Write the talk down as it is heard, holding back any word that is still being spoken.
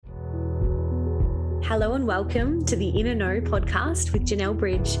Hello and welcome to the Inner Know podcast with Janelle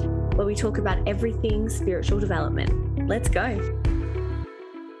Bridge, where we talk about everything spiritual development. Let's go.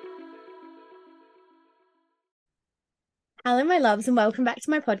 Hello, my loves, and welcome back to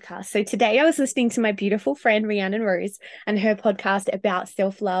my podcast. So today I was listening to my beautiful friend Rhiannon Rose and her podcast about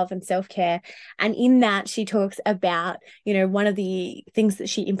self-love and self-care. And in that, she talks about, one of the things that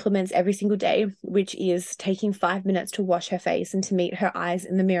she implements every single day, which is taking 5 minutes to wash her face and to meet her eyes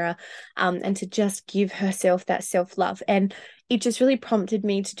in the mirror, and to just give herself that self-love. And it just really prompted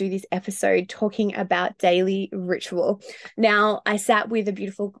me to do this episode talking about daily ritual. Now, I sat with a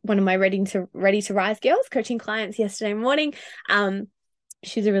beautiful one of my Ready to Rise girls coaching clients yesterday morning.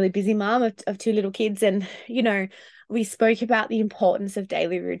 She's a really busy mom of two little kids, and we spoke about the importance of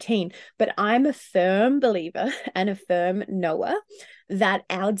daily routine. But I'm a firm believer and a firm knower that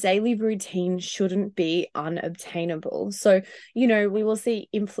our daily routine shouldn't be unobtainable. So, we will see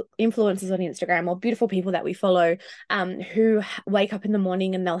influencers on Instagram or beautiful people that we follow who wake up in the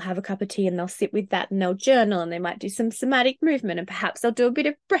morning and they'll have a cup of tea and they'll sit with that and they'll journal and they might do some somatic movement and perhaps they'll do a bit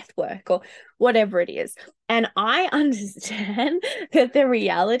of breath work or whatever it is. And I understand that the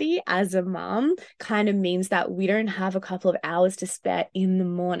reality as a mom kind of means that we don't have a couple of hours to spare in the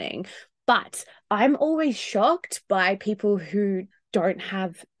morning. But I'm always shocked by people who don't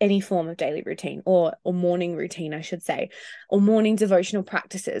have any form of daily routine or morning routine, I should say, or morning devotional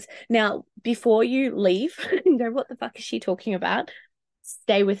practices. Now, before you leave and go, what the fuck is she talking about?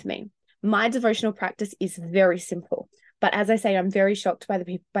 Stay with me. My devotional practice is very simple. But as I say, I'm very shocked by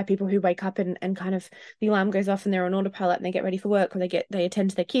people who wake up and kind of the alarm goes off and they're on autopilot and they get ready for work or they attend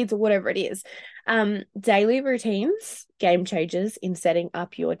to their kids or whatever it is. Daily routines, game changers in setting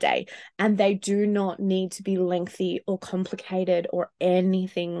up your day. And they do not need to be lengthy or complicated or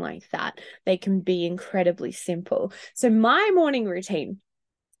anything like that. They can be incredibly simple. So my morning routine,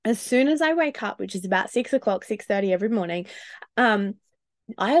 as soon as I wake up, which is about 6 o'clock, 6:30 every morning, I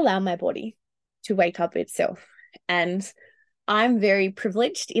allow my body to wake up itself. And I'm very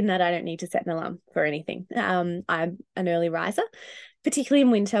privileged in that I don't need to set an alarm for anything. I'm an early riser, particularly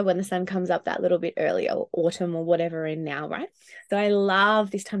in winter when the sun comes up that little bit earlier, or autumn or whatever in now, right? So I love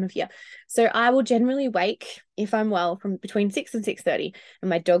this time of year. So I will generally wake, if I'm well, from between 6 and 6:30, and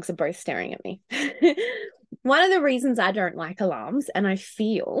my dogs are both staring at me. One of the reasons I don't like alarms, and I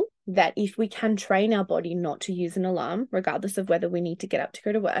feel that if we can train our body not to use an alarm, regardless of whether we need to get up to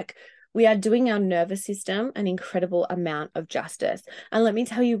go to work, we are doing our nervous system an incredible amount of justice. And let me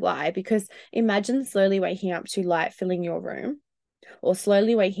tell you why, because imagine slowly waking up to light filling your room, or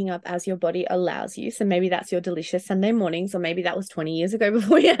slowly waking up as your body allows you. So maybe that's your delicious Sunday mornings, or maybe that was 20 years ago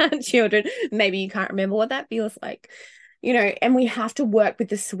before you had children. Maybe you can't remember what that feels like. And we have to work with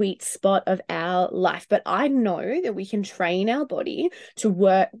the sweet spot of our life. But I know that we can train our body to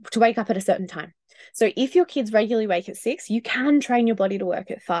wake up at a certain time. So if your kids regularly wake at 6, you can train your body to work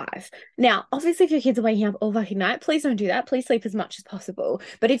at 5. Now, obviously, if your kids are waking up all fucking night, please don't do that. Please sleep as much as possible.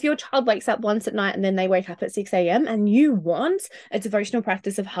 But if your child wakes up once at night and then they wake up at 6 a.m. and you want a devotional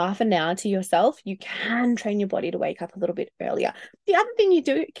practice of half an hour to yourself, you can train your body to wake up a little bit earlier. The other thing you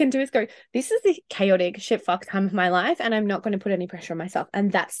can do is go, this is the chaotic shit fuck time of my life, and I'm not going to put any pressure on myself.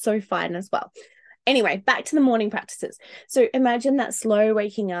 And that's so fine as well. Anyway, back to the morning practices. So imagine that slow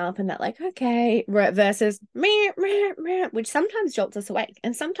waking up and that okay versus which sometimes jolts us awake.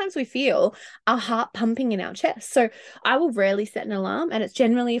 And sometimes we feel our heart pumping in our chest. So I will rarely set an alarm. And it's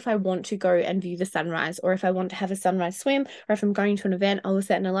generally if I want to go and view the sunrise, or if I want to have a sunrise swim, or if I'm going to an event, I will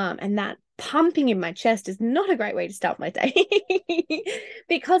set an alarm. And that pumping in my chest is not a great way to start my day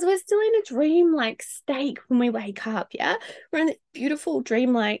because we're still in a dreamlike state when we wake up. Yeah, we're in this beautiful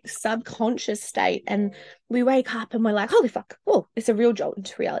dreamlike subconscious state, and we wake up and we're like, holy fuck, oh, it's a real jolt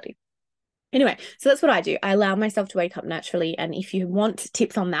into reality. Anyway, so that's what I do. I allow myself to wake up naturally. And if you want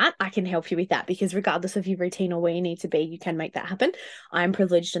tips on that, I can help you with that, because regardless of your routine or where you need to be, you can make that happen. I'm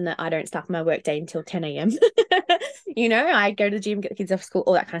privileged in that I don't start my work day until 10 a.m. I go to the gym, get the kids off school,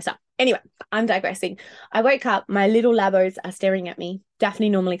 all that kind of stuff. Anyway, I'm digressing. I wake up, my little labos are staring at me. Daphne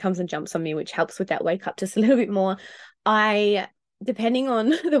normally comes and jumps on me, which helps with that wake up just a little bit more. Depending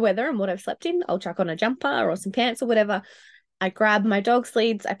on the weather and what I've slept in, I'll chuck on a jumper or some pants or whatever. I grab my dog's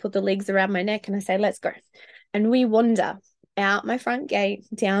leads, I put the legs around my neck and I say, let's go. And we wander out my front gate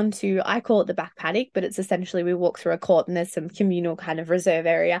down to, I call it the back paddock, but it's essentially we walk through a court and there's some communal kind of reserve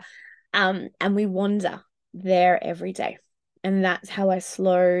area. And we wander there every day. And that's how I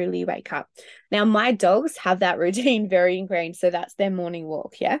slowly wake up. Now, my dogs have that routine very ingrained. So that's their morning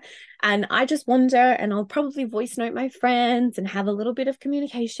walk. Yeah. And I just wander and I'll probably voice note my friends and have a little bit of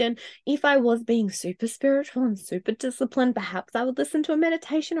communication. If I was being super spiritual and super disciplined, perhaps I would listen to a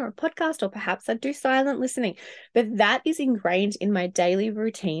meditation or a podcast, or perhaps I'd do silent listening. But that is ingrained in my daily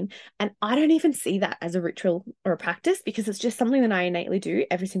routine. And I don't even see that as a ritual or a practice, because it's just something that I innately do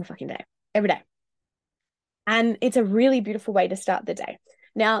every single fucking day, every day. And it's a really beautiful way to start the day.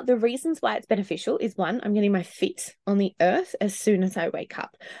 Now, the reasons why it's beneficial is, one, I'm getting my feet on the earth as soon as I wake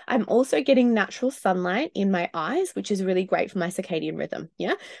up. I'm also getting natural sunlight in my eyes, which is really great for my circadian rhythm.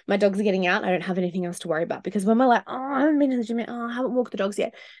 Yeah. My dogs are getting out. I don't have anything else to worry about, because when we're like, oh, I haven't been to the gym yet. Oh, I haven't walked the dogs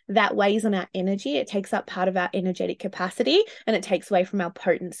yet. That weighs on our energy. It takes up part of our energetic capacity and it takes away from our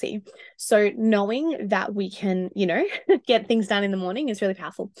potency. So knowing that we can, get things done in the morning is really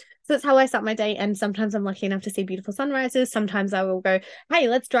powerful. So that's how I start my day. And sometimes I'm lucky enough to see beautiful sunrises. Sometimes I will go, hey,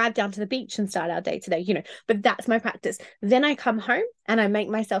 let's drive down to the beach and start our day today, but that's my practice. Then I come home and I make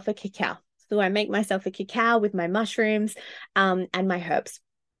myself a cacao. So I make myself a cacao with my mushrooms and my herbs.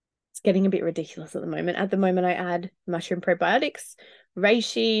 It's getting a bit ridiculous at the moment. At the moment, I add mushroom probiotics,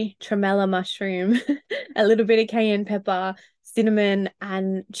 reishi, tremella mushroom, a little bit of cayenne pepper, cinnamon,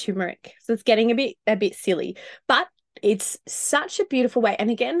 and turmeric. So it's getting a bit silly, but it's such a beautiful way. And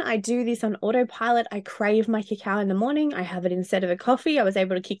again, I do this on autopilot. I crave my cacao in the morning. I have it instead of a coffee. I was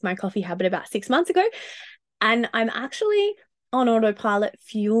able to kick my coffee habit about 6 months ago. And I'm actually on autopilot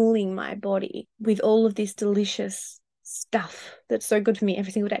fueling my body with all of this delicious stuff that's so good for me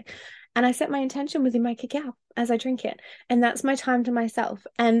every single day. And I set my intention within my cacao as I drink it. And that's my time to myself.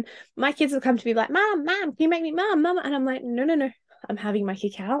 And my kids will come to me like, Mom, can you make me mom? And I'm like, no. I'm having my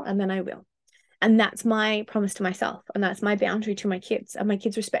cacao and then I will. And that's my promise to myself. And that's my boundary to my kids. And my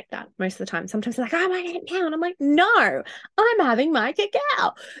kids respect that most of the time. Sometimes they're like, I want a cacao. And I'm like, no, I'm having my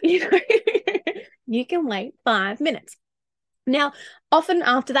cacao. You can wait 5 minutes. Now, often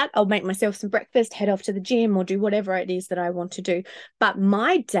after that, I'll make myself some breakfast, head off to the gym, or do whatever it is that I want to do. But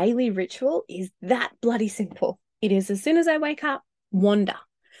my daily ritual is that bloody simple. It is, as soon as I wake up, wander.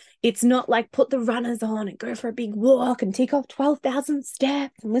 It's not like put the runners on and go for a big walk and tick off 12,000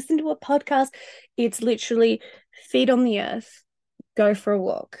 steps and listen to a podcast. It's literally feet on the earth, go for a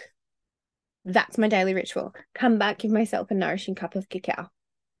walk. That's my daily ritual. Come back, give myself a nourishing cup of cacao.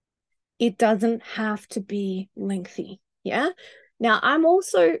 It doesn't have to be lengthy. Yeah. Now, I'm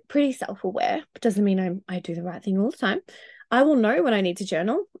also pretty self-aware, but doesn't mean I do the right thing all the time. I will know when I need to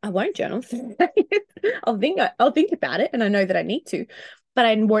journal. I won't journal. I'll think about it, and I know that I need to, but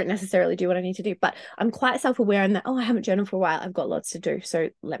I won't necessarily do what I need to do. But I'm quite self-aware in that, I haven't journaled for a while. I've got lots to do, so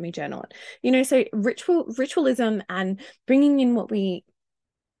let me journal it. So ritualism and bringing in what we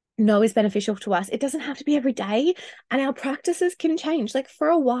know is beneficial to us. It doesn't have to be every day, and our practices can change. Like for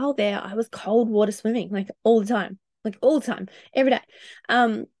a while there, I was cold water swimming, like all the time, every day.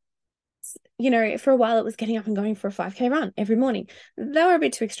 For a while it was getting up and going for a 5K run every morning. They were a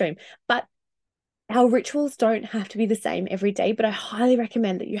bit too extreme, but our rituals don't have to be the same every day. But I highly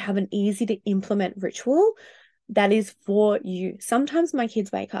recommend that you have an easy to implement ritual that is for you. Sometimes my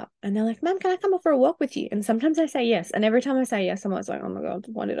kids wake up and they're like, Mom, can I come for a walk with you? And sometimes I say yes. And every time I say yes, I'm always like, oh my God,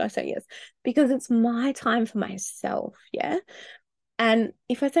 why did I say yes? Because it's my time for myself. Yeah. And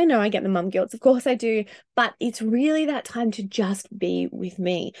if I say no, I get the mum guilt. Of course I do. But it's really that time to just be with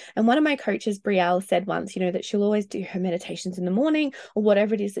me. And one of my coaches, Brielle, said once, that she'll always do her meditations in the morning, or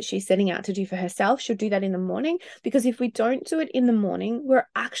whatever it is that she's setting out to do for herself. She'll do that in the morning, because if we don't do it in the morning, we're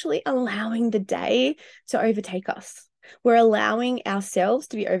actually allowing the day to overtake us. We're allowing ourselves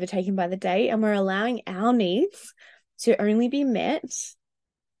to be overtaken by the day, and we're allowing our needs to only be met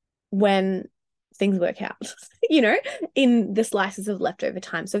when things work out, in the slices of leftover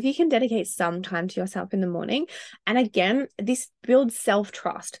time. So if you can dedicate some time to yourself in the morning, and again, this builds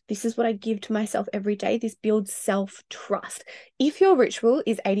self-trust. This is what I give to myself every day. This builds self-trust. If your ritual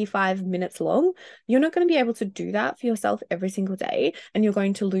is 85 minutes long, you're not going to be able to do that for yourself every single day, and you're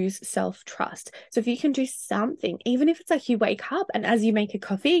going to lose self-trust. So if you can do something, even if it's like you wake up and as you make a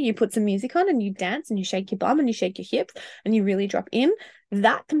coffee, you put some music on and you dance and you shake your bum and you shake your hips and you really drop in,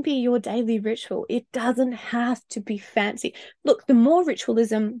 that can be your daily ritual. It doesn't have to be fancy. Look, the more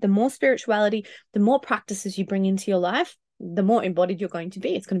ritualism, the more spirituality, the more practices you bring into your life, the more embodied you're going to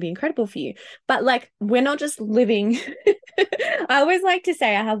be. It's going to be incredible for you. But we're not just living. I always like to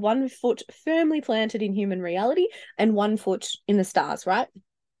say I have one foot firmly planted in human reality and one foot in the stars, right?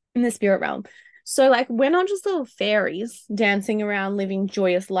 In the spirit realm. So, like, we're not just little fairies dancing around living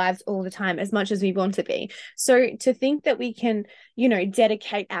joyous lives all the time as much as we want to be. So, to think that we can,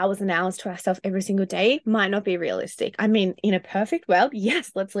 dedicate hours and hours to ourselves every single day might not be realistic. I mean, in a perfect world,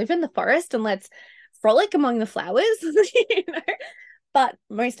 yes, let's live in the forest and let's frolic among the flowers, But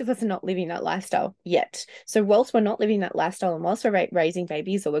most of us are not living that lifestyle yet. So whilst we're not living that lifestyle and whilst we're raising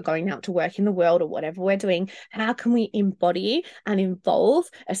babies or we're going out to work in the world or whatever we're doing, how can we embody and involve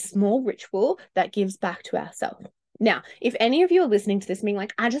a small ritual that gives back to ourselves? Now, if any of you are listening to this being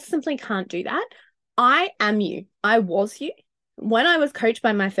like, I just simply can't do that, I am you. I was you. When I was coached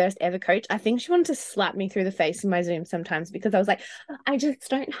by my first ever coach, I think she wanted to slap me through the face in my Zoom sometimes because I was like, I just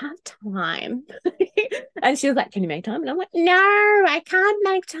don't have time. And she was like, can you make time? And I'm like, no, I can't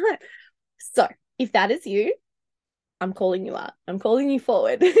make time. So if that is you, I'm calling you out. I'm calling you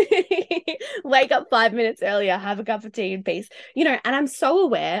forward. Wake up 5 minutes earlier, have a cup of tea in peace. And I'm so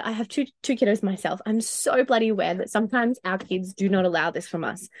aware. I have two kiddos myself. I'm so bloody aware that sometimes our kids do not allow this from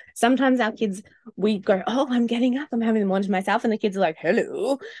us. Sometimes our kids, we go, oh, I'm getting up. I'm having the morning to myself. And the kids are like,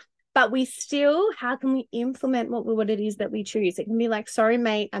 hello. But we still, how can we implement what it is that we choose? It can be like, sorry,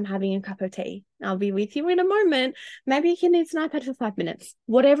 mate, I'm having a cup of tea. I'll be with you in a moment. Maybe you can use an iPad for 5 minutes.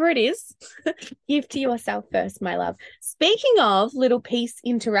 Whatever it is, give to yourself first, my love. Speaking of little peace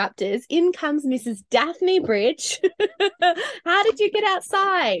interrupters, in comes Mrs. Daphne Bridge. How did you get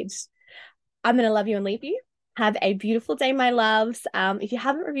outside? I'm going to love you and leave you. Have a beautiful day, my loves. If you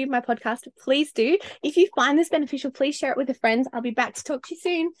haven't reviewed my podcast, please do. If you find this beneficial, please share it with a friend. I'll be back to talk to you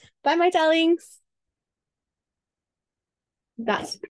soon. Bye, my darlings. That's